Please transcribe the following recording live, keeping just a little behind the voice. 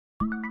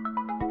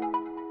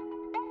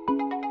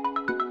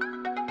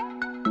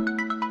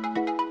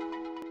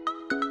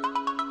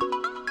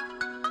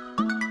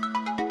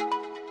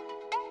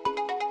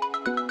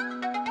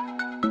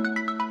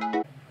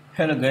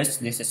Hello guys,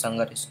 this is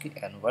Angga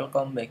and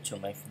welcome back to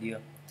my video.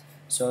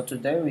 So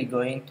today we're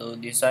going to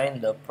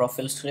design the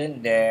profile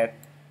screen that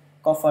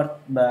covered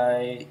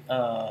by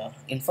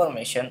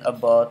information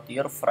about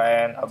your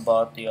friend,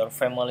 about your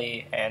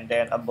family, and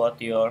then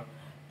about your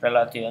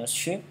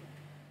relationship.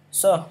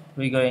 So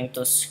we're going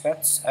to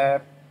sketch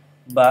it,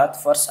 but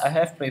first I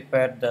have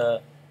prepared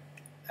the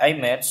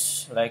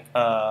image like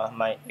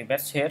my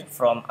image here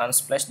from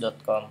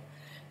unsplash.com.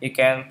 You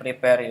can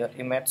prepare your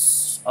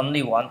image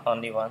only one.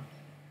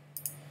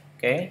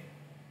 Okay,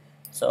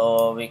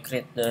 so we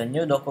create the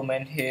new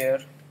document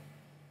here,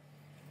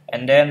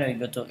 and then we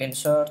go to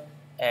insert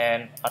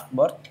and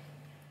artboard,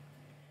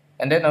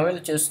 and then I will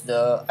choose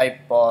the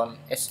iPhone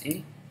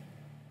SE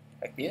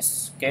like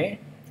this. Okay,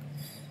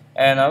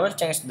 and I will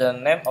change the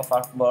name of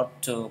artboard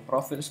to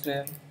profile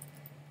screen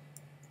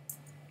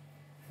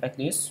like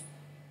this,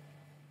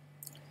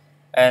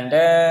 and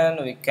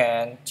then we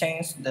can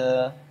change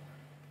the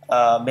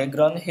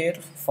background here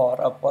for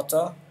a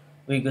photo.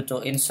 We go to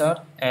insert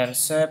and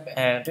shape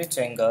and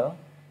rectangle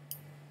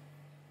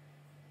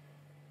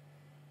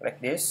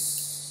like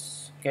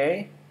this.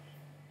 Okay,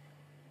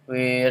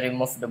 we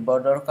remove the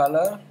border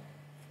color,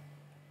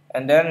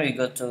 and then we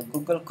go to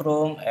Google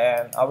Chrome,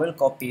 and I will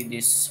copy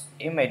these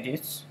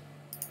images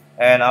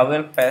and I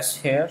will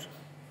paste here.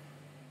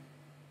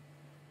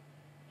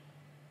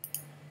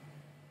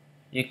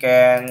 You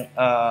can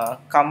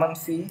command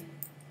V.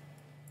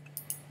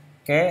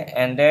 Okay,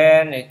 and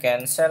then you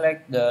can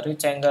select the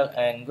rectangle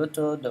and go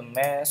to the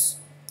mesh,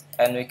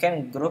 and we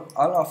can group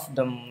all of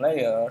them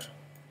layer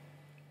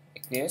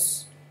like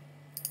this,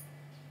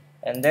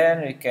 and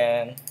then we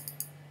can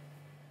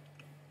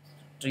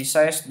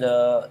resize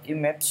the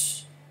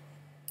image.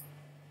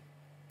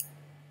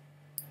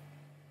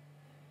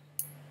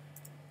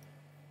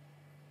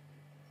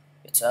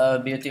 It's a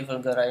beautiful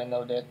girl, I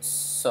know that,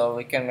 so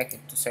we can make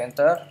it to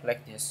center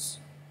like this.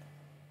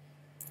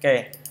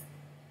 Okay,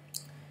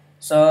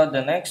 so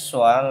the next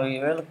one we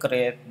will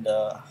create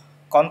the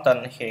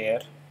content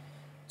here.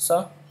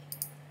 So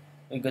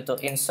we go to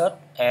insert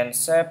and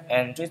shape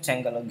and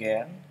rectangle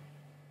again,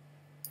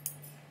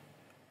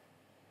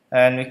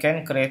 and we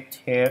can create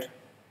here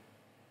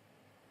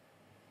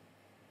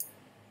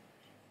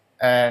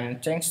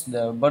and change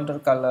the border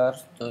color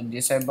to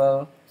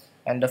disable,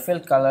 and the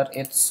field color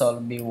it shall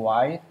be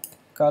white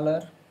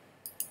color,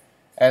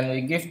 and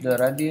we give the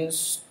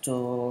radius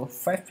to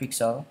 5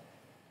 pixel,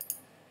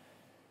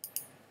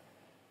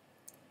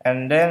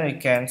 and then we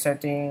can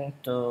setting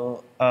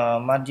to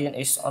margin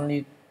is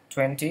only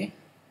 20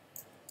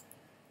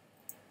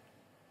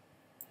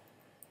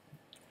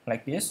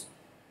 like this.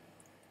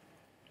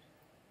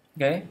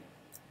 Okay,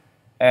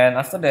 and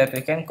after that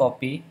we can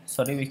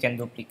we can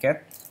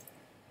duplicate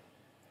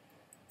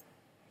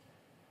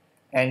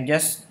and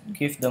just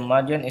give the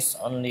margin is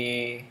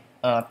only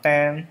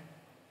 10,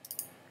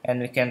 and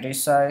we can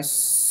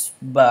resize,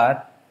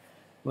 but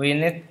we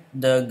need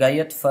the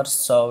guide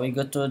first, so we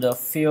go to the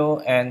view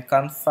and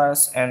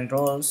canvas and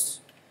rules,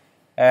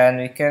 and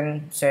we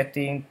can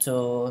setting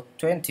to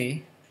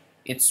 20,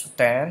 it's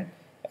 10,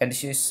 and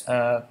this is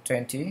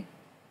 20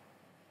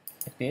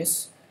 like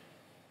this.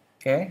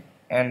 Okay,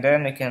 and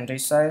then we can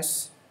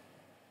resize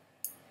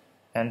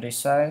and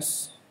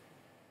resize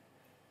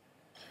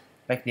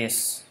like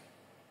this,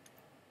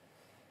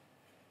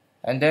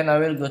 and then I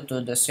will go to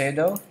the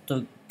shadow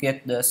to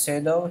get the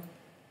shadow,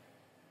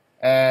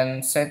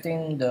 and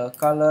setting the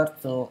color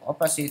to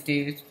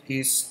opacity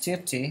is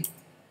 30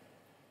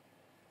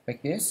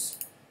 like this.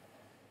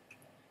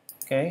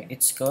 Okay,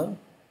 it's cool.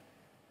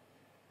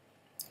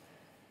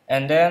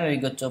 And then we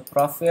go to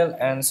profile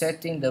and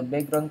setting the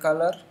background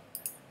color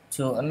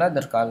to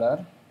another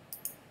color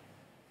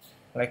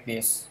like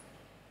this.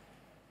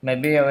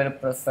 Maybe I will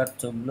prefer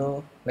to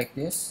blue like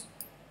this.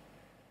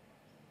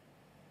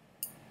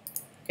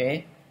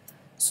 Okay,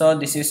 so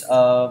this is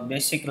a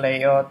basic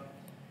layout,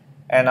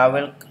 and I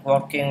will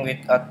working with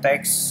a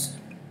text.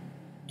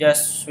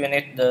 Just we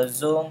need the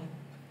zoom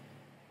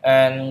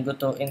and go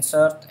to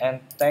insert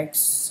and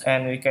text,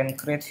 and we can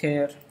create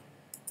here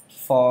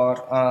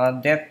for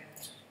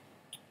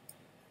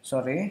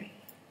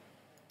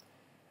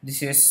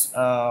this is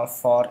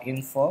for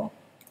info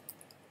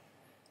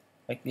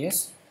like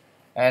this,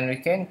 and we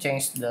can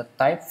change the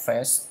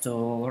typeface to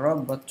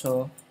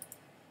Roboto,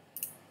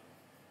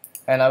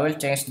 and I will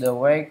change the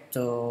weight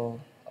to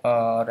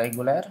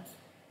regular,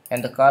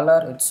 and the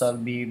color it shall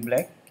be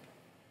black,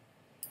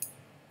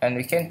 and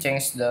we can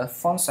change the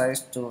font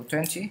size to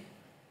 20,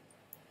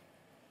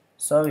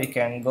 so we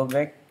can go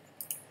back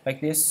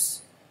like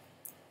this.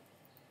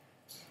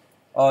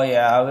 Oh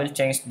yeah, I will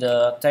change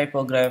the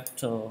typography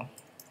to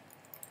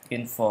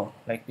info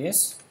like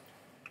this,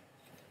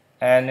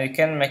 and we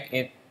can make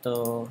it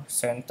to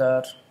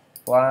center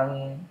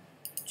 1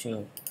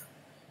 2.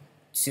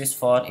 This is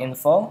for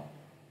info.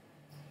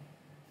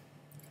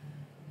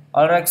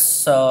 Alright,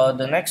 so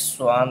the next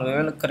one we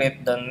will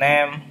create the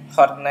name,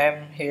 her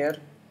name here,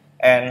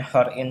 and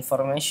her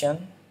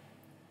information.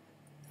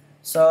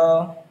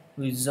 So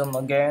we zoom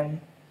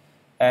again,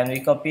 and we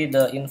copy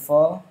the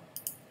info,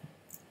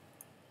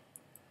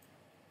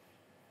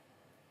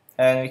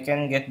 and we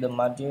can get the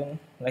margin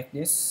like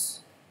this.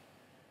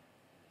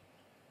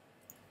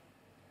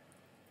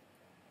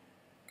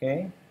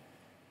 Okay,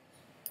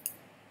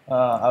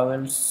 I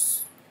will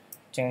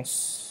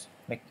change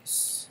like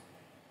this.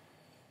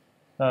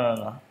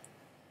 No.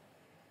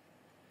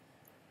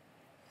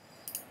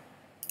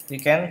 We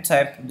can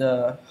type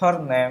her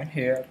name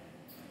here.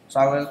 So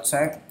I will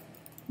type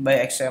by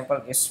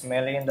example is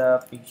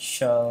Melinda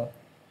Pixel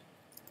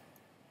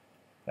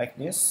like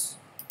this,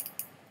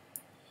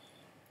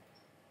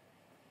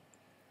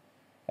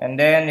 and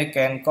then you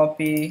can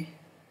copy.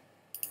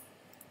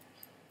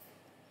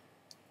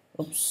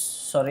 Oops,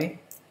 sorry.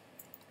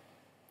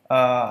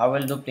 I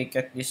will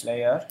duplicate this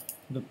layer,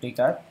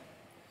 duplicate,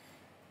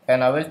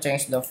 and I will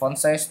change the font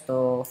size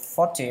to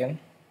 14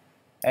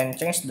 and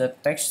change the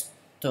text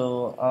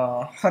to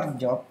her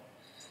job,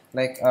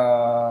 like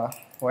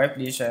web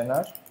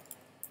designer,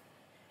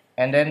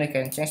 and then we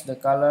can change the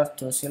color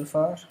to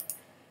silver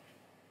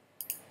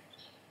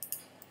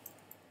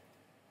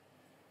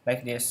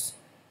like this.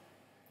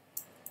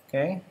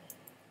 Okay,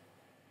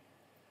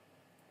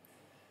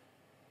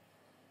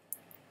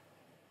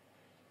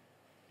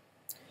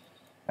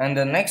 and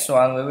the next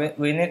one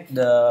we need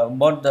the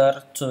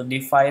border to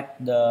divide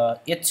the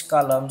each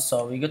column,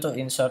 so we go to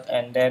insert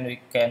and then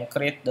we can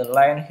create the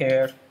line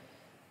here,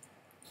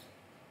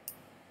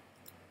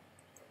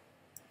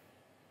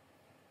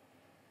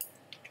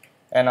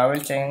 and I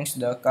will change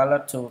the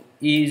color to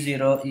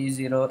E0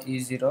 E0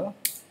 E0.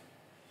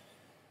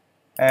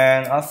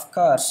 And of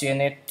course you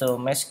need to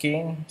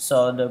masking,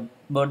 so the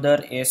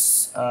border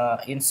is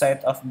inside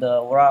of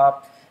the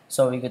wrap,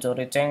 so we go to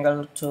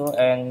rectangle 2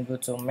 and go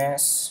to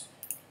mesh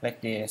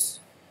like this.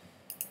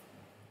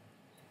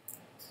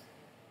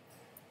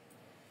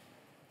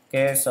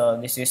 Okay, so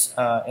this is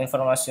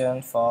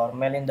information for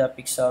Melinda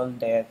Pixel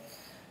that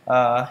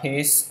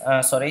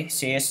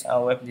she is a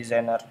web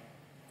designer.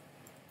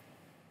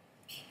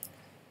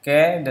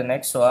 Okay, the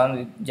next one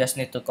we just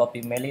need to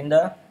copy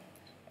Melinda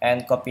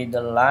and copy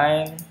the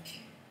line,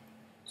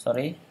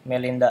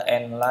 Melinda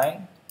and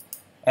line,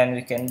 and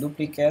we can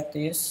duplicate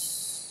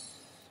this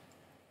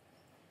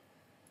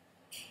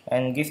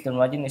and give the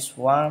margin is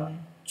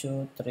 1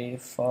 2 3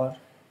 4.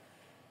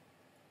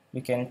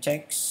 We can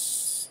check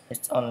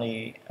it's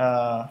only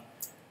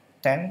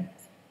 10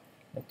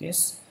 like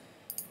this,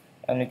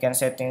 and we can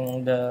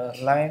setting the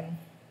line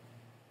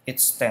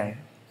it's 10,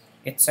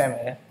 it's same,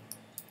 yeah.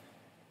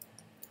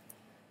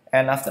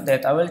 And after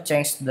that I will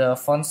change the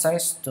font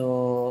size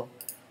to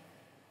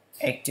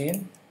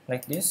 18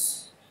 like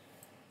this.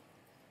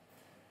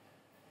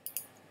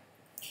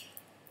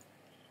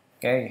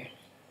 Okay,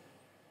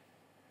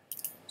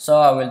 so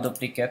I will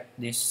duplicate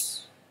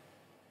this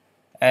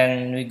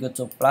and we go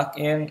to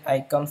plugin,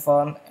 icon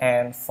font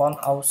and font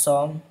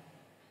awesome,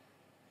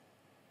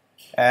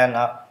 and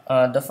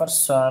the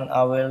first one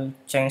I will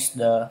change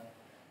the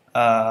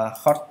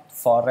heart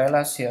for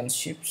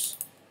relationships,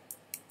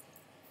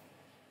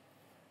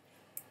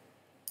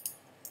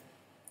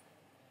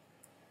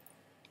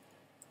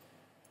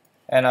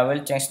 and I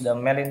will change the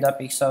Melinda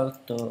pixel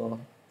to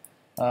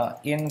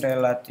in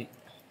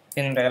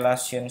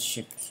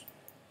relationships.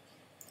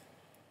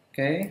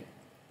 Okay,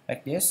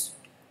 like this,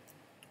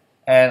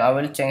 and I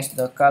will change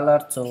the color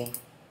to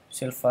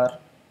silver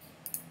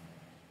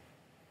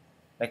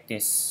like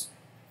this,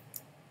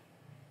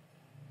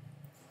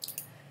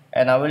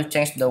 and I will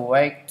change the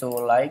weight to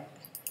light.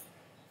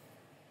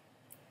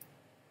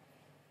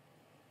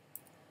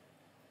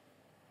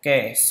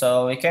 Okay,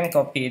 so we can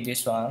copy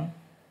this one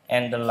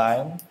and the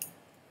line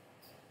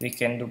we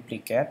can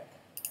duplicate.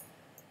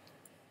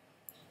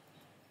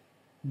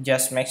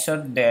 Just make sure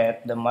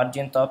that the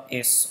margin top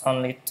is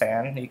only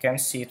 10. You can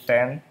see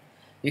 10.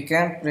 You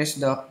can press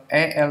the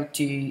Alt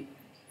in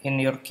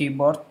your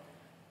keyboard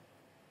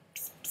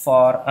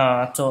for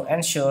to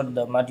ensure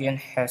the margin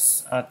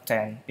has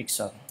 10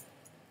 pixel.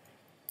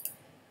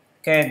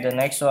 Okay, the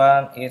next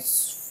one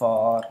is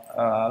for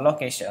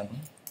location.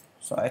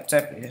 So I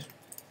tap it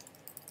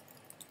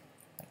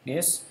like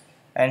this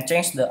and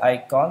change the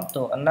icon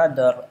to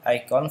another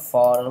icon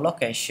for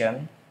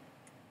location.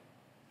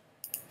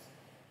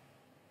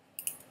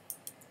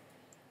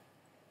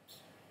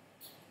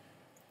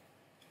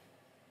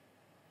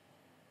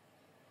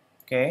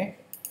 Okay,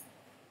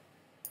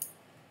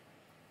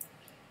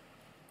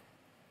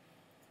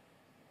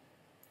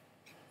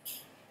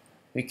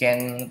 we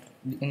can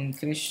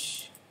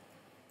increase.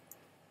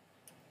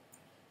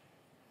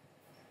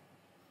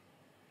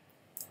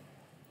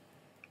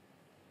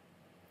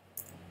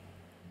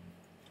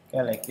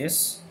 Okay, like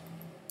this.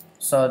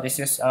 So this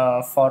is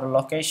for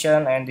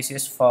location and this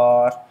is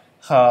for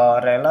her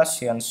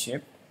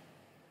relationship,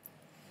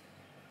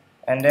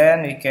 and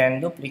then we can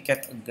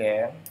duplicate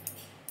again,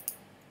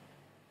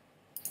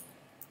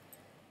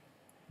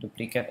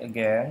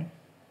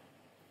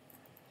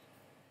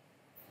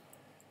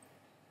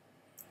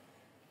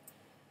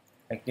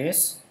 like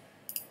this.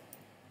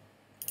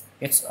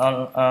 It's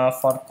on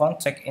for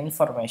contact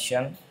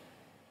information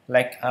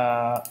like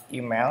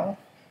email.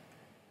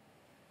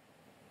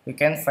 We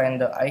can find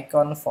the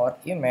icon for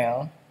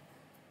email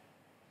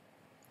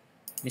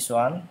this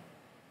one.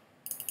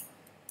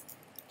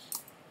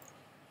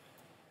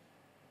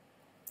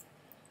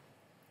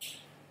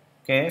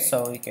 Okay,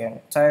 so we can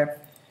type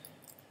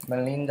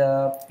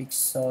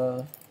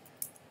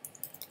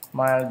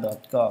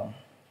melindapixelmail.com.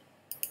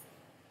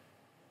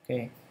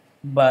 Okay,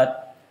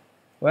 but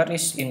where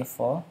is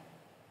info?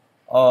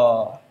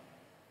 Oh,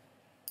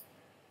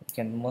 we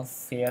can move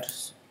here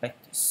like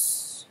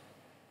this.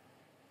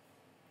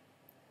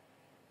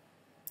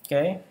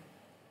 Okay,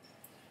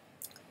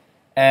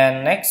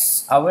 and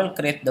next I will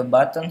create the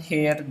button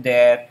here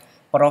that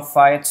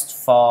provides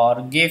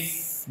for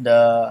give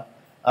the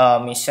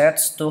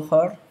message to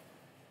her.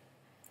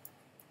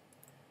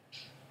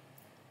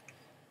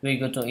 We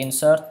go to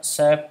insert,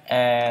 shape,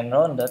 and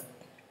rounded.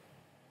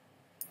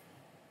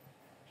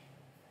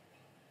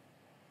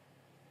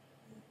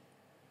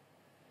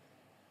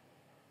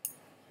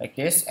 Like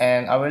this,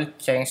 and I will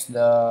change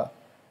the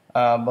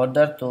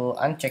border to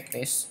unchecked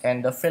list,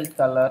 and the field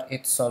color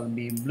it shall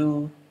be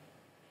blue,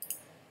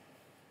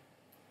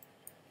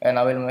 and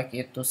I will make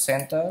it to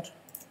center.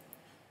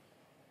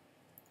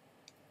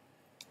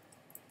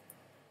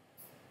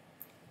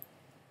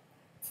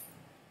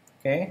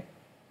 Okay,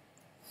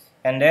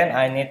 and then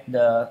I need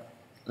the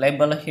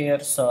label here,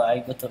 so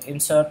I go to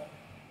insert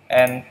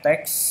and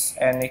text,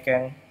 and you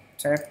can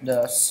check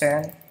the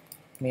send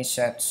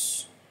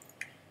message.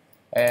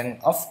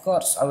 And of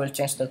course I will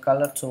change the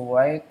color to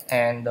white,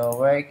 and the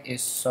white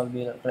is shall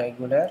be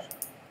regular.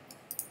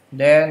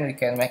 Then we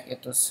can make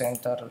it to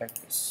center like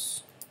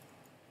this.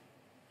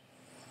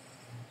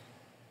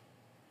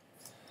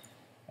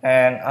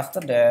 And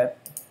after that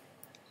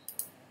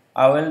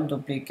I will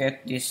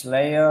duplicate this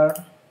layer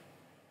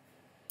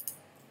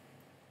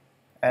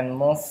and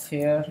move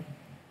here,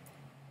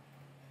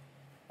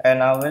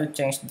 and I will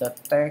change the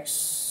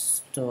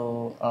text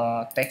to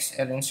text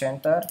align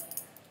center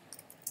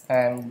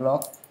and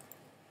block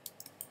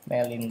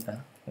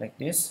Melinda like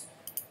this,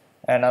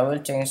 and I will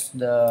change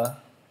the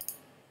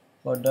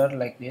border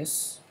like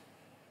this,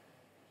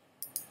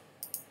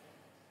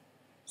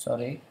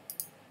 sorry,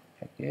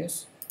 like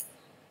this,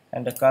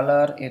 and the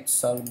color it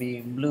shall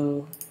be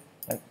blue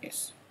like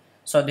this.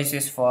 So this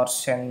is for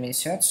send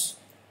message,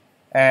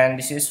 and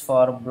this is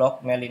for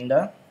block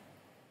Melinda.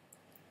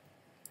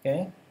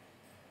 Okay,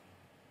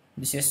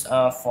 this is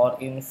for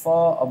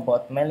info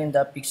about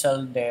Melinda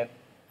Pixel that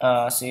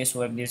she is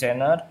web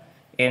designer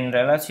in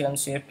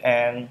relationship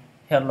and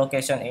her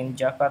location in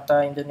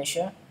Jakarta,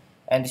 Indonesia,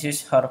 and this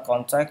is her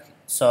contact,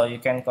 so you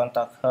can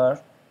contact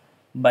her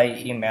by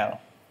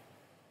email.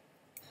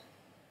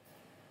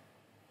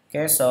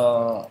 Okay,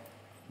 so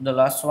the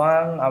last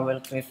one I will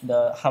create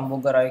the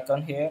hamburger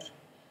icon here,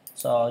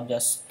 so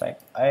just type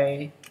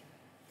I,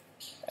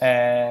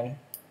 and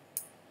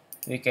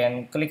we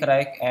can click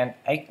right and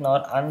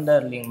ignore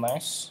underlying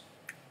mesh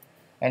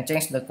and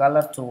change the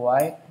color to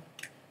white,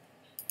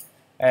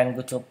 and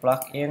go to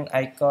plugin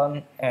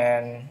icon,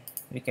 and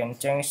we can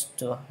change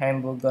to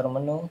hamburger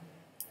menu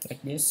like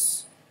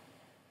this.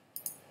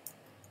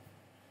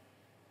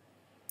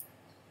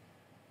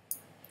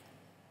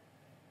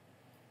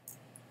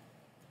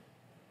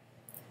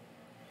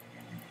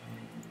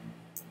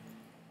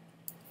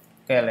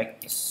 Okay,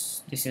 like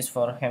this. This is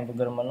for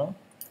hamburger menu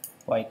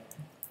white.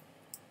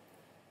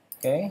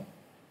 Okay,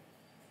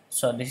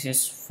 so this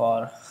is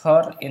for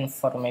her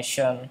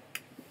information.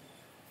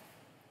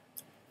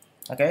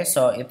 Okay,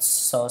 so it's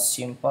so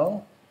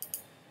simple.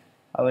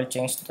 I will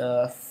change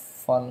the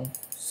font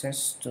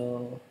size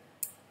to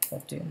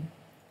 14.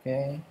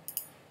 Okay,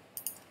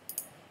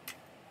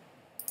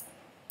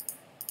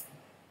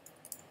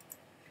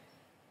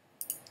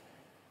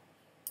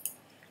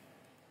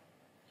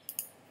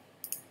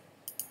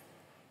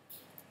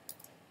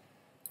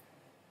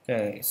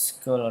 okay,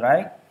 scroll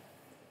right.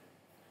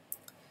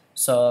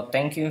 So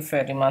thank you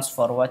very much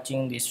for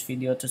watching this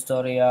video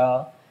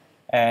tutorial,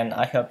 and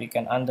I hope you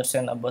can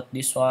understand about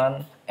this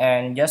one,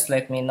 and just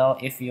let me know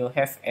if you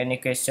have any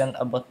question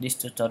about this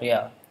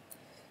tutorial.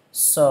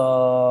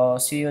 So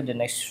see you the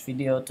next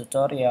video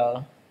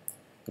tutorial.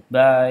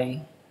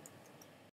 Goodbye.